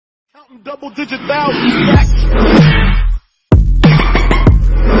Double-digit thousands.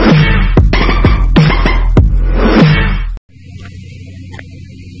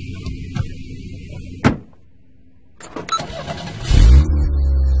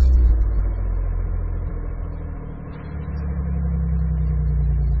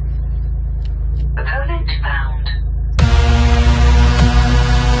 Opponent found.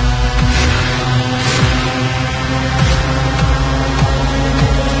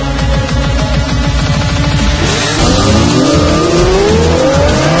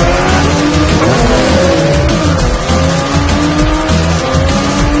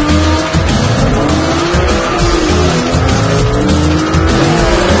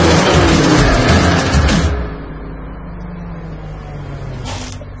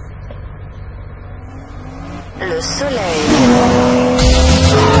 Le soleil.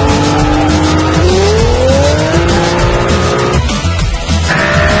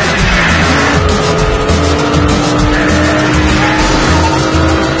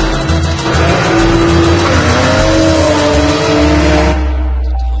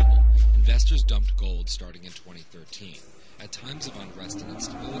 Investors dumped gold starting in 2013. At times of unrest and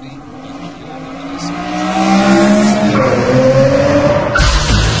instability, you can hear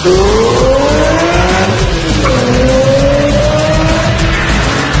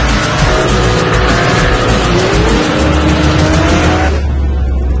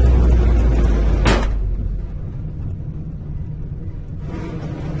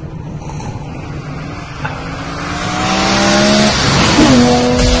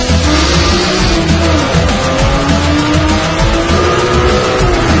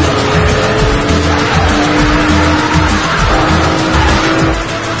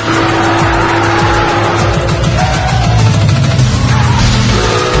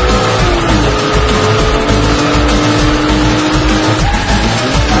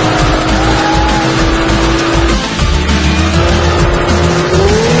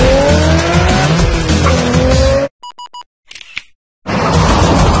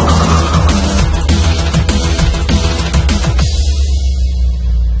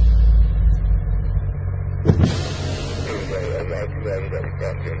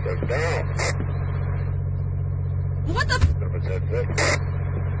What the?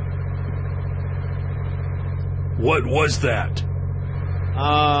 What was that?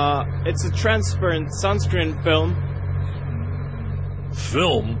 It's a transparent sunscreen film.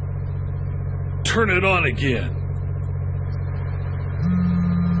 Film? Turn it on again.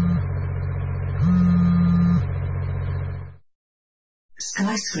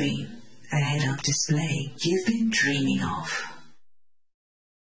 Sky screen, a head-up display you've been dreaming of.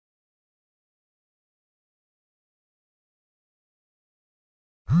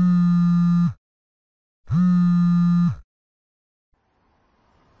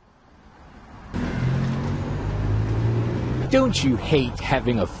 Don't you hate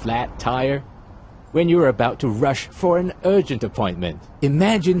having a flat tire? When you're about to rush for an urgent appointment,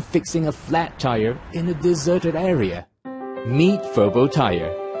 imagine fixing a flat tire in a deserted area. Meet Fobo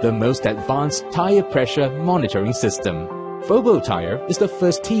Tire, the most advanced tire pressure monitoring system. Fobo Tire is the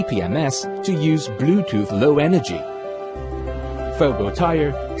first TPMS to use Bluetooth Low Energy. Fobo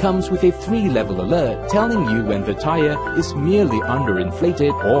Tire comes with a 3-level alert telling you when the tire is merely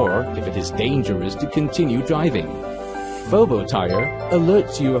underinflated or if it is dangerous to continue driving. Fobo Tire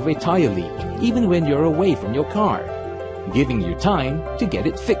alerts you of a tire leak even when you're away from your car, giving you time to get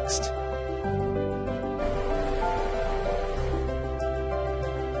it fixed.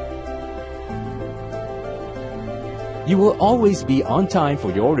 You will always be on time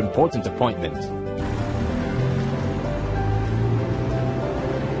for your important appointment.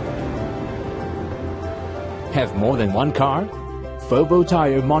 Have more than one car? Fobo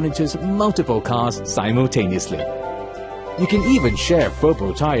Tire monitors multiple cars simultaneously. You can even share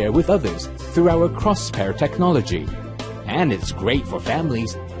Fobo Tire with others through our cross-pair technology. And it's great for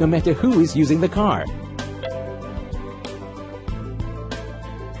families, no matter who is using the car.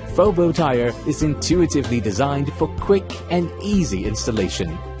 Fobo Tire is intuitively designed for quick and easy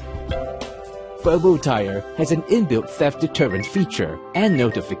installation. Fobo Tire has an inbuilt theft deterrent feature and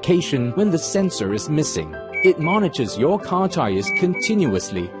notification when the sensor is missing. It monitors your car tires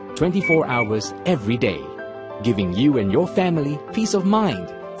continuously, 24 hours every day, giving you and your family peace of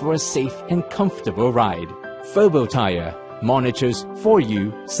mind for a safe and comfortable ride. Fobo Tire monitors for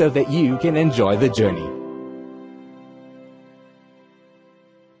you so that you can enjoy the journey.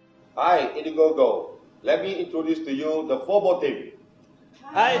 Hi, Indiegogo. Let me introduce to you the Fobo team.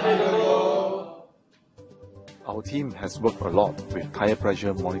 Hi, Indiegogo. Our team has worked a lot with tire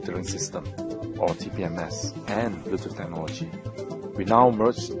pressure monitoring system. or TPMS, and Bluetooth technology. We now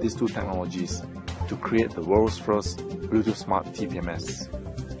merge these two technologies to create the world's first Bluetooth Smart TPMS.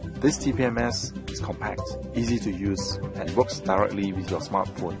 This TPMS is compact, easy to use, and works directly with your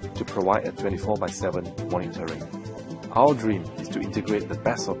smartphone to provide a 24/7 monitoring. Our dream is to integrate the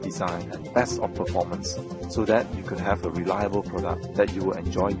best of design and best of performance so that you can have a reliable product that you will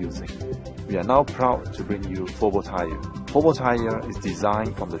enjoy using. We are now proud to bring you Fobo Tire. Fobo Tire is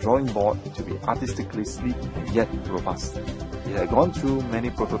designed from the drawing board to be artistically sleek and yet robust. It had gone through many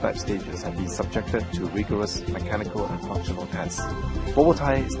prototype stages and been subjected to rigorous mechanical and functional tests. Fobo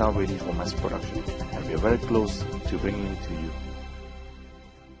Tire is now ready for mass production, and we are very close to bringing it to you.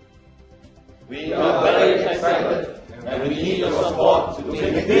 We are very excited, and we need your support to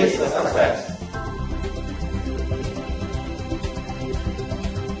make this a success.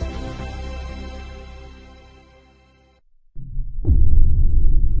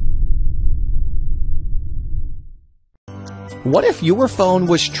 What if your phone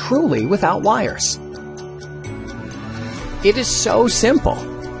was truly without wires? It is so simple.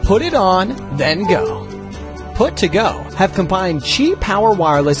 Put it on, then go. Put2Go have combined Qi Power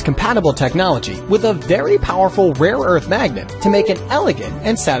Wireless compatible technology with a very powerful rare earth magnet to make an elegant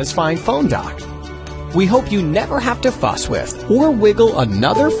and satisfying phone dock. We hope you never have to fuss with or wiggle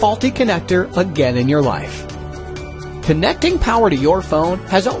another faulty connector again in your life. Connecting power to your phone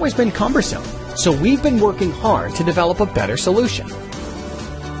has always been cumbersome, so we've been working hard to develop a better solution.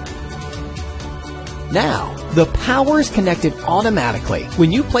 Now, the power is connected automatically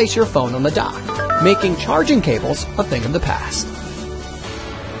when you place your phone on the dock, making charging cables a thing of the past.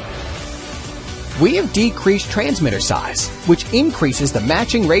 We have decreased transmitter size, which increases the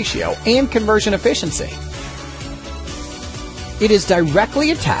matching ratio and conversion efficiency. It is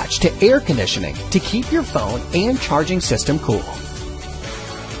directly attached to air conditioning to keep your phone and charging system cool.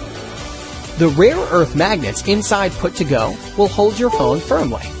 The rare earth magnets inside Put2Go will hold your phone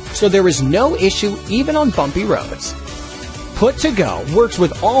firmly, so there is no issue even on bumpy roads. Put2Go works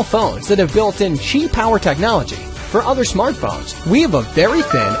with all phones that have built-in Qi Power technology. For other smartphones, we have a very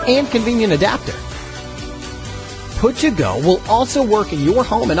thin and convenient adapter. Put2Go will also work in your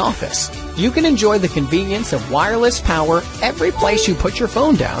home and office. You can enjoy the convenience of wireless power every place you put your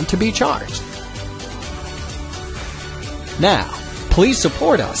phone down to be charged. Now, please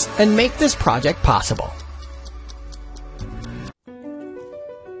support us and make this project possible.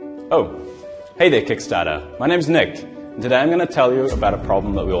 Oh, hey there Kickstarter, my name's Nick, and today I'm going to tell you about a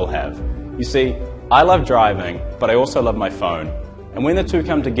problem that we all have. You see, I love driving, but I also love my phone, and when the two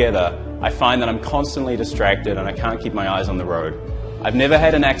come together, I find that I'm constantly distracted and I can't keep my eyes on the road. I've never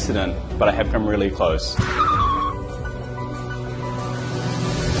had an accident, but I have come really close.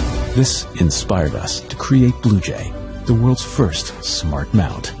 This inspired us to create BlueJay, the world's first smart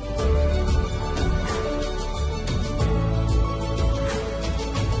mount.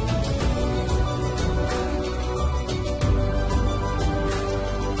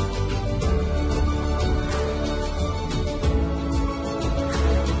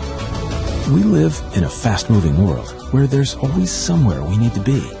 We live in a fast-moving world where there's always somewhere we need to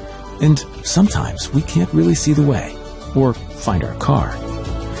be, and sometimes we can't really see the way or find our car.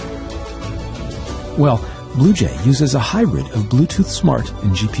 Well, BlueJay uses a hybrid of Bluetooth Smart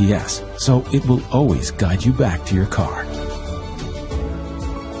and GPS, so it will always guide you back to your car.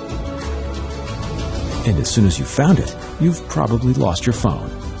 And as soon as you've found it, you've probably lost your phone.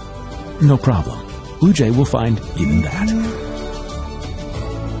 No problem. BlueJay will find even that.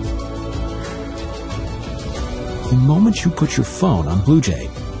 The moment you put your phone on BlueJay,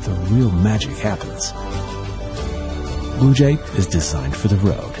 the real magic happens. BlueJay is designed for the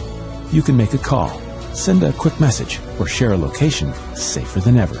road. You can make a call, send a quick message, or share a location safer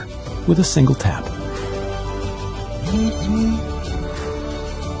than ever with a single tap.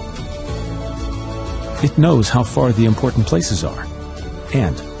 It knows how far the important places are,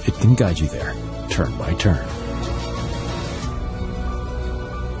 and it can guide you there, turn by turn.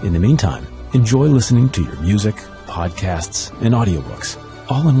 In the meantime, enjoy listening to your music, podcasts, and audiobooks,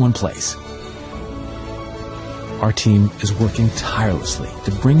 all in one place. Our team is working tirelessly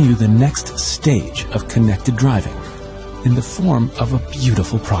to bring you the next stage of connected driving in the form of a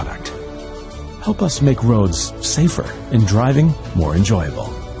beautiful product. Help us make roads safer and driving more enjoyable.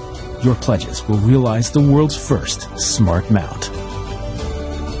 Your pledges will realize the world's first smart mount.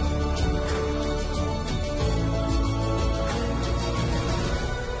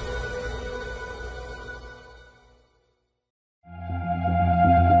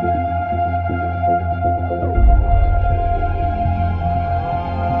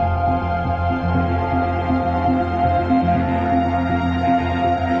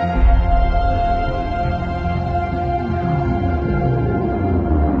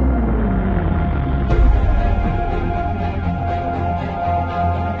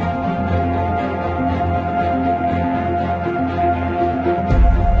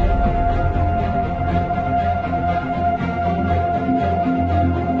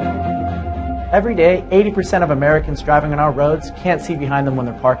 Every day, 80% of Americans driving on our roads can't see behind them when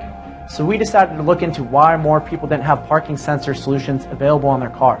they're parking. So we decided to look into why more people didn't have parking sensor solutions available on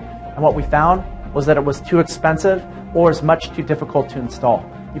their car. And what we found was that it was too expensive or was much too difficult to install.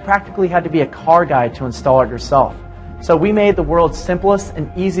 You practically had to be a car guy to install it yourself. So we made the world's simplest and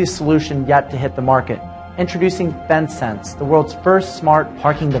easiest solution yet to hit the market, introducing FenSense, the world's first smart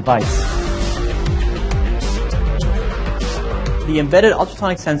parking device. The embedded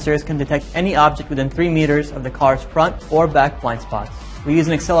ultrasonic sensors can detect any object within 3 meters of the car's front or back blind spots. We use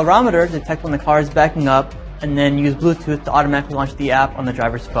an accelerometer to detect when the car is backing up, and then use Bluetooth to automatically launch the app on the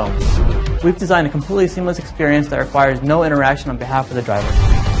driver's phone. We've designed a completely seamless experience that requires no interaction on behalf of the driver.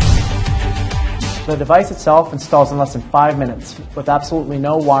 The device itself installs in less than 5 minutes with absolutely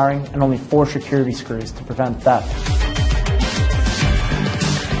no wiring and only 4 security screws to prevent theft.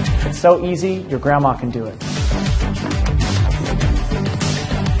 It's so easy, your grandma can do it.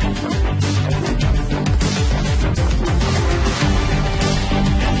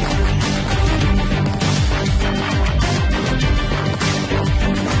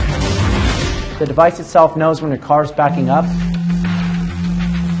 The device itself knows when your car is backing up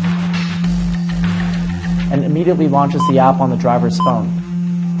and immediately launches the app on the driver's phone,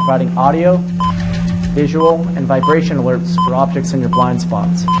 providing audio, visual, and vibration alerts for objects in your blind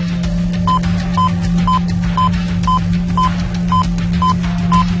spots.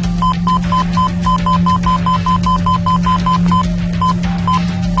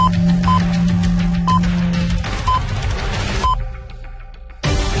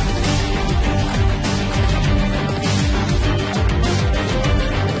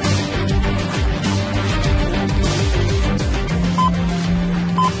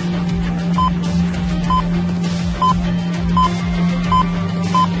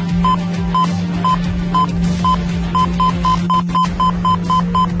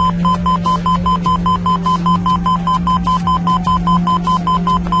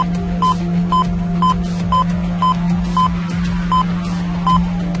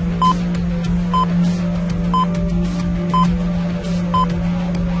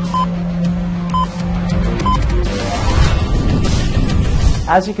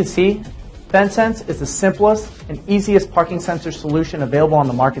 As you can see, FenSense is the simplest and easiest parking sensor solution available on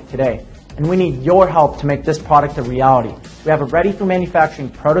the market today, and we need your help to make this product a reality. We have a ready for manufacturing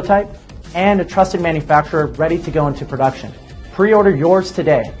prototype and a trusted manufacturer ready to go into production. Pre-order yours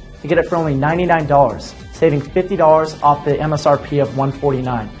today to get it for only $99, saving $50 off the MSRP of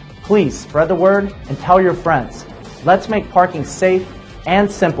 $149. Please spread the word and tell your friends. Let's make parking safe and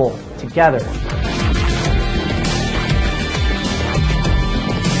simple together.